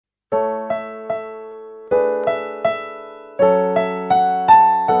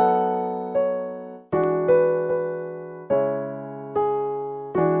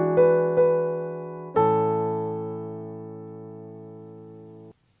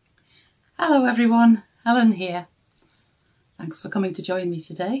Hello everyone, Helen here. Thanks for coming to join me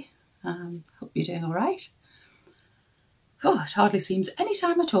today. Hope you're doing all right. Oh, it hardly seems any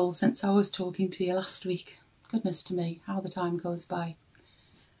time at all since I was talking to you last week. Goodness to me, how the time goes by.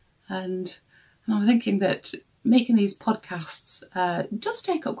 And I'm thinking that making these podcasts does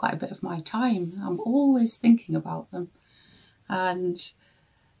take up quite a bit of my time. I'm always thinking about them. And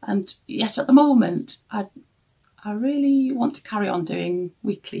yet at the moment, I really want to carry on doing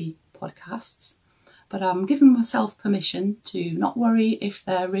weekly podcasts, but I'm giving myself permission to not worry if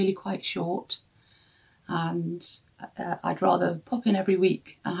they're really quite short, and I'd rather pop in every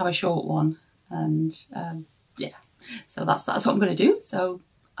week and have a short one, and so that's what I'm going to do. So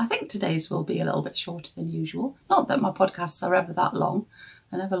I think today's will be a little bit shorter than usual. Not that my podcasts are ever that long,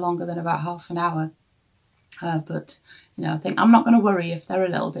 they're never longer than about half an hour, but I think I'm not going to worry if they're a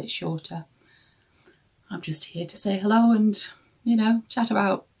little bit shorter. I'm just here to say hello and chat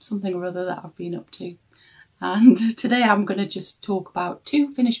about something or other that I've been up to. And today I'm going to just talk about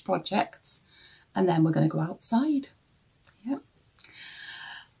 2 finished projects, and then we're going to go outside. Yep.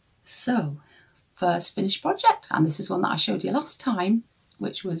 So, first finished project, and this is one that I showed you last time,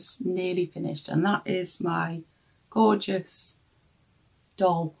 which was nearly finished, and that is my gorgeous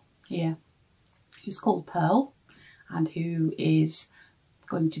doll here, who's called Pearl, and who is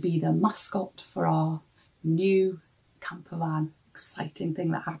going to be the mascot for our new campervan. Exciting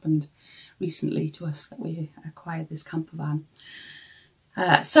thing that happened recently to us, that we acquired this campervan.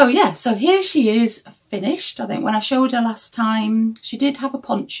 So here she is finished. I think when I showed her last time, she did have a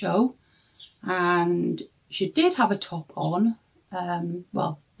poncho and she did have a top on.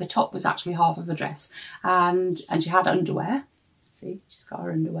 Well, the top was actually half of a dress, and she had underwear. See, she's got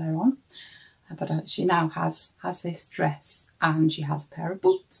her underwear on, but she now has this dress, and she has a pair of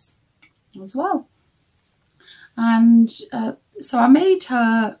boots as well. And so I made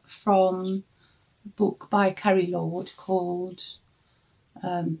her from a book by Kerry called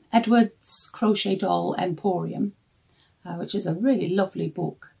Edward's Crochet Doll Emporium, which is a really lovely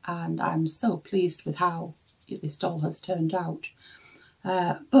book, and I'm so pleased with how this doll has turned out.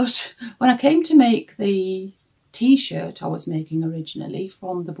 But when I came to make the t-shirt I was making originally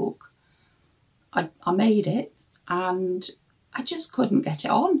from the book, I made it and I just couldn't get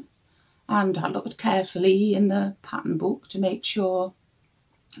it on. And I looked carefully in the pattern book to make sure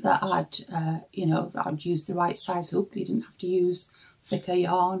that I'd used the right size hook. You didn't have to use thicker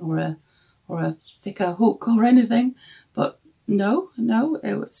yarn or a thicker hook or anything. But no,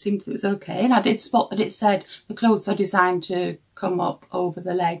 it seemed it was okay. And I did spot that it said the clothes are designed to come up over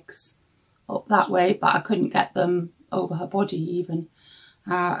the legs, up that way, but I couldn't get them over her body even.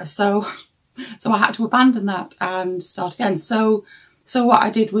 So I had to abandon that and start again. So what I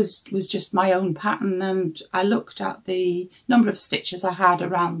did was just my own pattern, and I looked at the number of stitches I had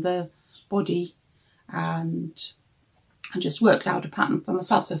around the body and just worked out a pattern for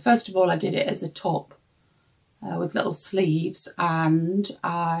myself. So first of all, I did it as a top with little sleeves, and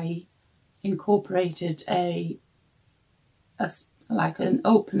I incorporated like an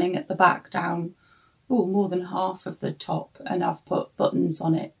opening at the back down, more than half of the top, and I've put buttons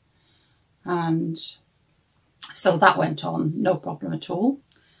on it. And so that went on, no problem at all.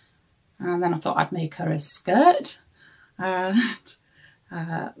 And then I thought I'd make her a skirt. And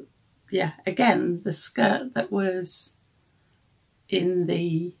again, the skirt that was in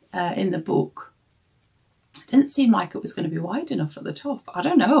the book didn't seem like it was going to be wide enough at the top. I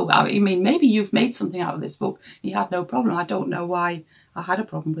don't know. I mean, maybe you've made something out of this book. You had no problem. I don't know why I had a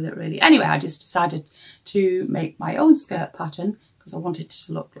problem with it really. Anyway, I just decided to make my own skirt pattern because I wanted it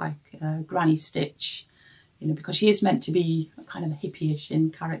to look like Granny Stitch, because she is meant to be kind of hippie-ish in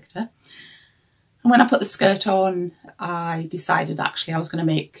character. And when I put the skirt on, I decided actually I was going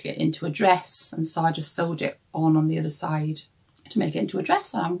to make it into a dress, and so I just sewed it on the other side to make it into a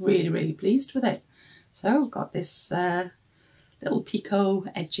dress, and I'm really, really pleased with it. So I've got this little picot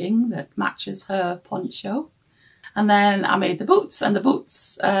edging that matches her poncho. And then I made the boots, and the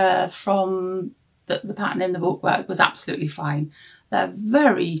boots from the pattern in the book was absolutely fine. They're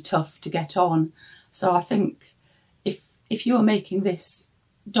very tough to get on. So I think if you were making this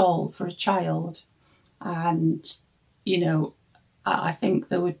doll for a child, and I think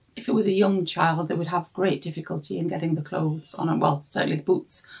if it was a young child, they would have great difficulty in getting the clothes on, and well, certainly the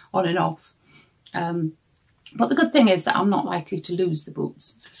boots on and off. But the good thing is that I'm not likely to lose the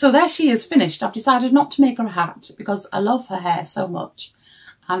boots. So there she is finished. I've decided not to make her a hat because I love her hair so much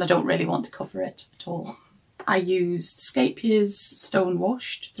and I don't really want to cover it at all. I used Scapier's Stone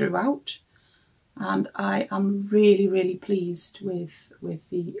Washed throughout, and I am really, really pleased with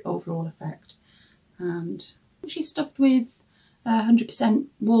the overall effect. And she's stuffed with 100%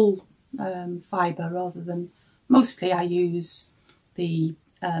 wool fibre rather than, mostly I use the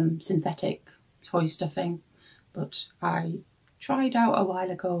synthetic toy stuffing, but I tried out a while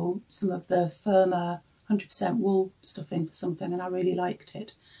ago some of the firmer 100% wool stuffing for something, and I really liked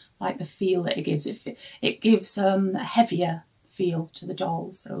it. Like the feel that it gives. It gives a heavier feel to the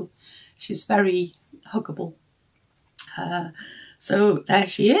doll, so she's very huggable. So there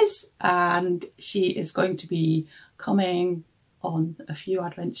she is, and she is going to be coming on a few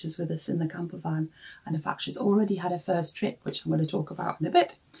adventures with us in the camper van, and in fact she's already had her first trip, which I'm going to talk about in a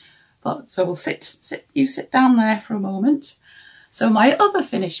bit. But so we'll you sit down there for a moment. So my other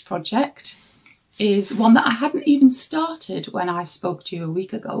finished project is one that I hadn't even started when I spoke to you a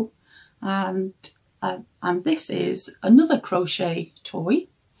week ago, and this is another crochet toy,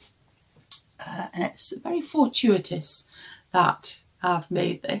 and it's very fortuitous that I've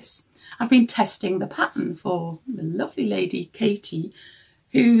made this. I've been testing the pattern for the lovely lady Katie,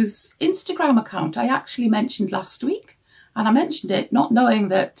 whose Instagram account I actually mentioned last week, and I mentioned it not knowing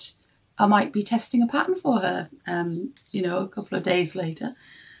that I might be testing a pattern for her, you know, a couple of days later.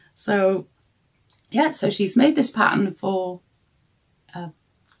 So yeah, so she's made this pattern for a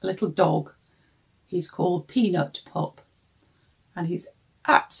little dog. He's called Peanut Pup, and he's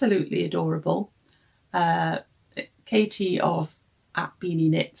absolutely adorable. Katie of @Beanie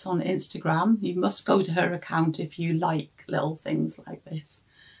Knits on Instagram. You must go to her account if you like little things like this.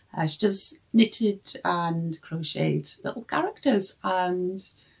 She does knitted and crocheted little characters, and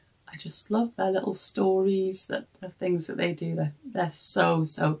I just love their little stories, the things that they do. They're so,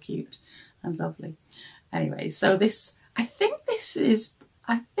 so cute and lovely. Anyway, so this,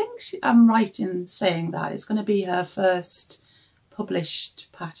 I'm right in saying that it's going to be her first published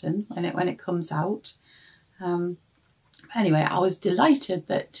pattern when it comes out. Anyway, I was delighted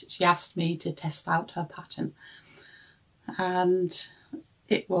that she asked me to test out her pattern, and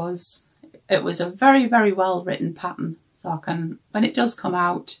it was a very, very well written pattern. So I can, when it does come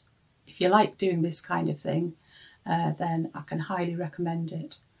out, if you like doing this kind of thing, then I can highly recommend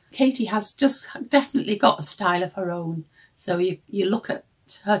it. Katie has just definitely got a style of her own. So you look at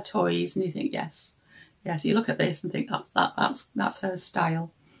her toys and you think, yes, you look at this and think that's her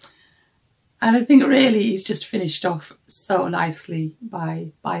style. And I think really he's just finished off so nicely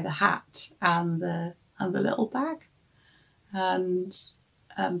by the hat and the little bag. And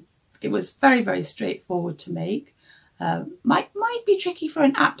it was very, very straightforward to make. Might be tricky for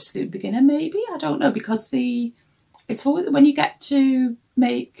an absolute beginner, maybe, I don't know, because it's always when you get to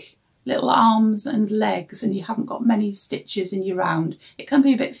make little arms and legs and you haven't got many stitches in your round, it can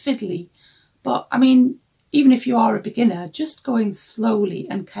be a bit fiddly. But I mean, even if you are a beginner, just going slowly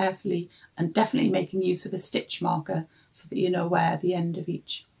and carefully and definitely making use of a stitch marker so that you know where the end of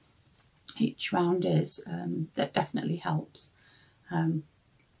each round is, that definitely helps.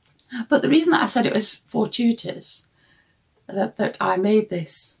 But the reason that I said it was fortuitous that I made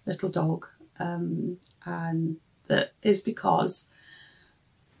this little dog, and that is because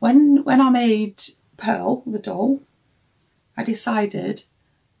when I made Pearl, the doll, I decided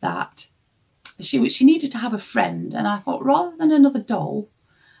that she needed to have a friend, and I thought rather than another doll,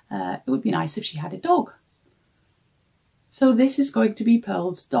 it would be nice if she had a dog. So this is going to be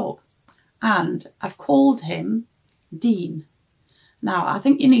Pearl's dog, and I've called him Dean. Now, I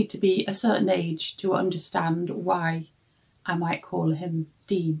think you need to be a certain age to understand why I might call him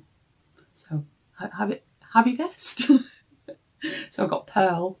Dean. So have you guessed? So I've got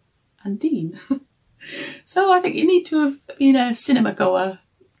Pearl and Dean. So I think you need to have been a cinema goer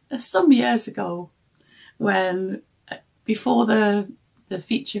some years ago, when before the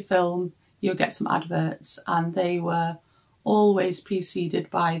feature film you'll get some adverts, and they were always preceded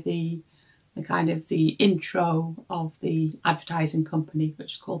by the kind of the intro of the advertising company,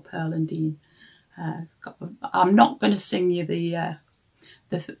 which is called Pearl and Dean. I'm not going to sing you the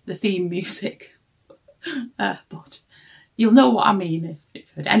theme music, but you'll know what I mean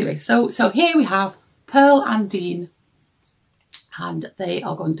if anyway. So here we have Pearl and Dean, and they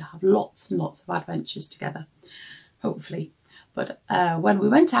are going to have lots and lots of adventures together, hopefully. But when we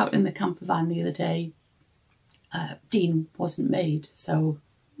went out in the camper van the other day, Dean wasn't made, so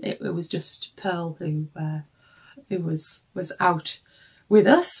it was just Pearl who was out with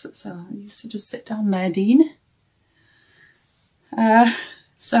us. So you just sit down there, Dean.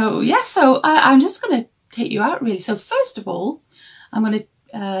 So I'm just going to take you out really. So first of all, I'm going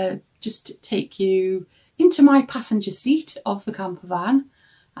to just take you into my passenger seat of the camper van,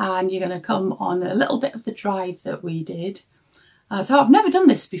 and you're going to come on a little bit of the drive that we did. So I've never done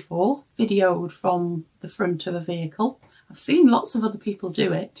this before, videoed from the front of a vehicle. I've seen lots of other people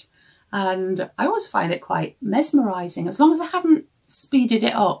do it, and I always find it quite mesmerising, as long as I haven't speeded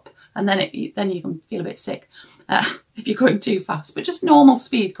it up and then you can feel a bit sick if you're going too fast, but just normal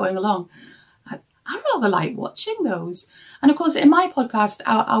speed going along. I rather like watching those. And of course, in my podcast,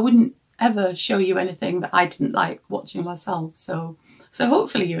 I wouldn't ever show you anything that I didn't like watching myself. So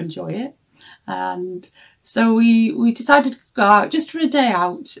hopefully you enjoy it. And so we decided to go out just for a day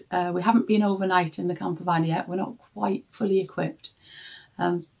out. We haven't been overnight in the camper van yet. We're not quite fully equipped.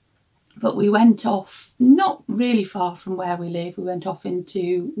 But we went off not really far from where we live. We went off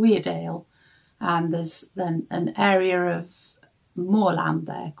into Weardale, and there's then an area of moorland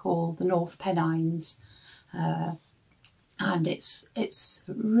there called the North Pennines. And it's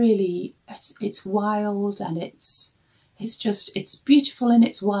really, it's wild, and it's beautiful in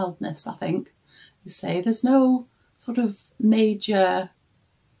its wildness, I think. You say there's no sort of major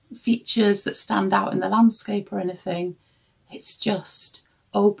features that stand out in the landscape or anything. It's just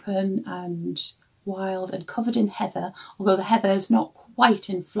open and wild and covered in heather, although the heather is not quite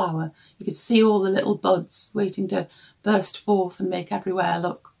in flower. You could see all the little buds waiting to burst forth and make everywhere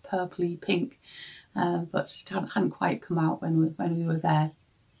look purpley pink, but it hadn't quite come out when we were there.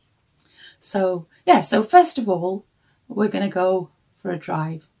 So yeah, so first of all, we're going to go for a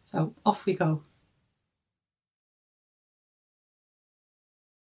drive. So off we go.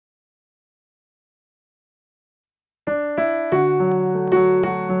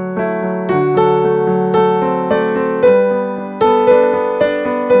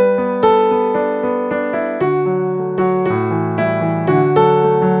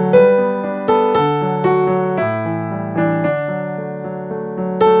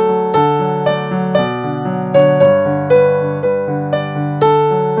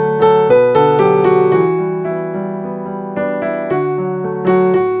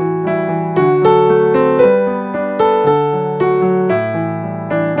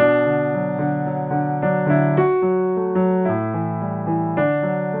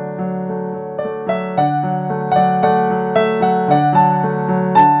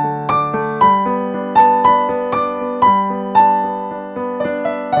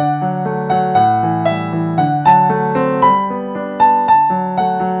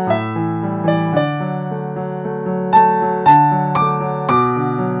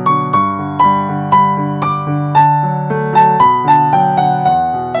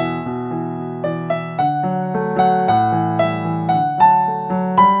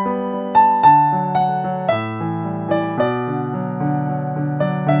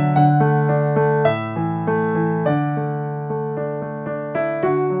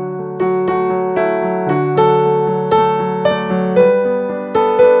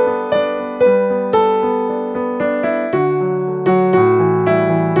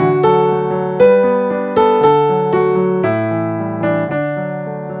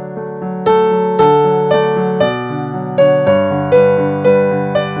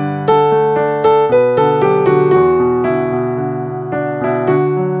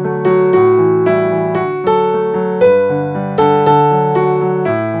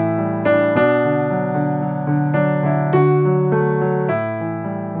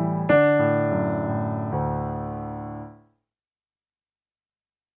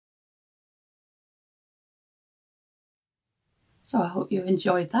 So I hope you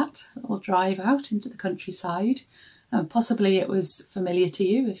enjoyed that little drive out into the countryside. Possibly it was familiar to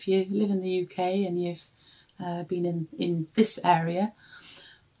you if you live in the UK and you've been in this area.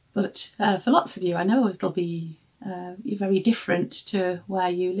 But for lots of you, I know it'll be very different to where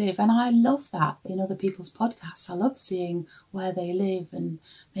you live. And I love that in other people's podcasts. I love seeing where they live and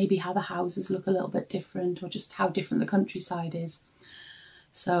maybe how the houses look a little bit different, or just how different the countryside is.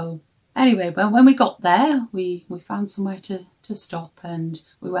 So anyway, when we got there, we found somewhere to stop, and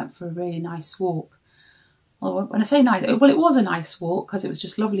we went for a really nice walk. Well, when I say nice, well, it was a nice walk because it was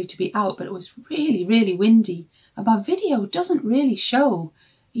just lovely to be out, but it was really, really windy. And my video doesn't really show,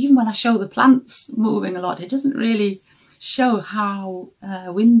 even when I show the plants moving a lot, it doesn't really show how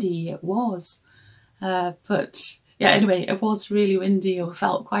windy it was. But yeah, anyway, it was really windy. We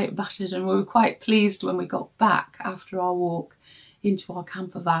felt quite battered, and we were quite pleased when we got back after our walk into our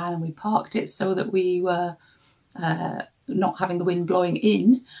camper van, and we parked it so that we were not having the wind blowing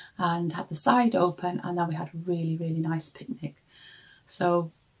in, and had the side open, and then we had a really, really nice picnic.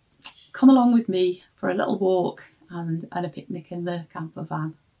 So come along with me for a little walk and a picnic in the camper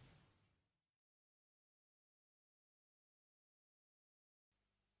van.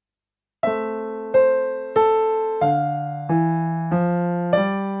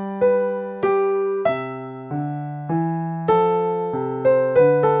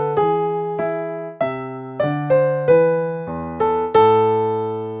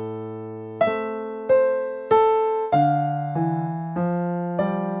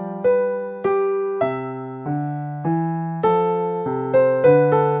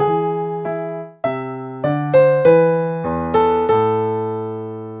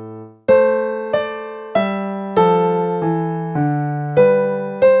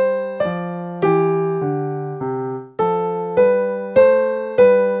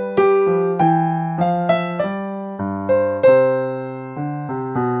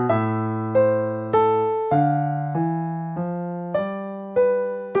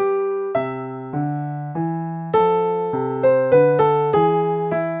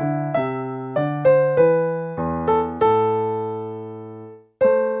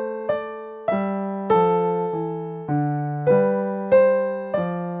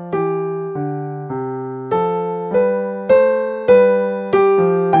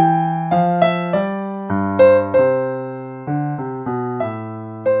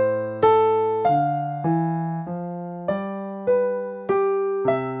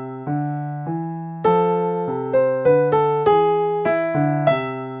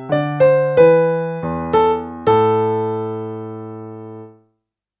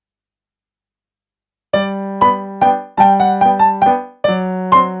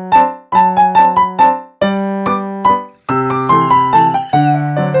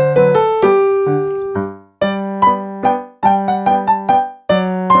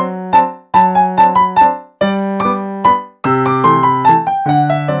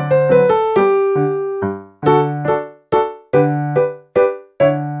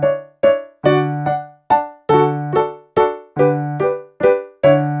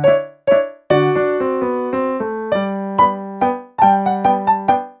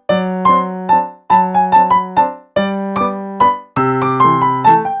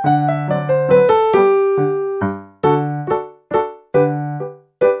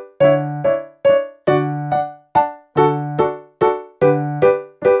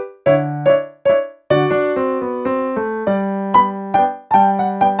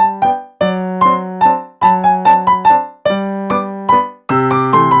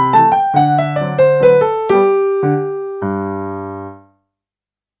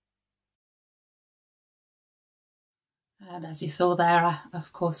 And as you saw there,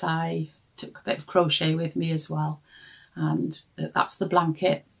 of course I took a bit of crochet with me as well, and that's the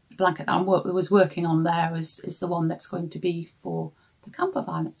blanket. The blanket that I was working on there is the one that's going to be for the camper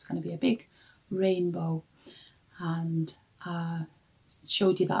van. It's going to be a big rainbow, and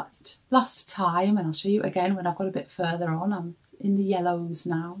showed you that last time, and I'll show you again when I've got a bit further on. I'm in the yellows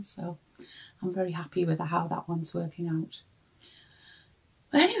now, so I'm very happy with how that one's working out.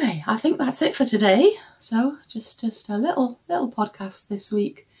 But anyway, I think that's it for today. So just a little podcast this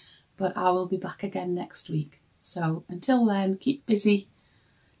week, but I will be back again next week. So until then, keep busy,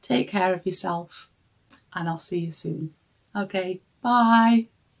 take care of yourself, and I'll see you soon. Okay, bye.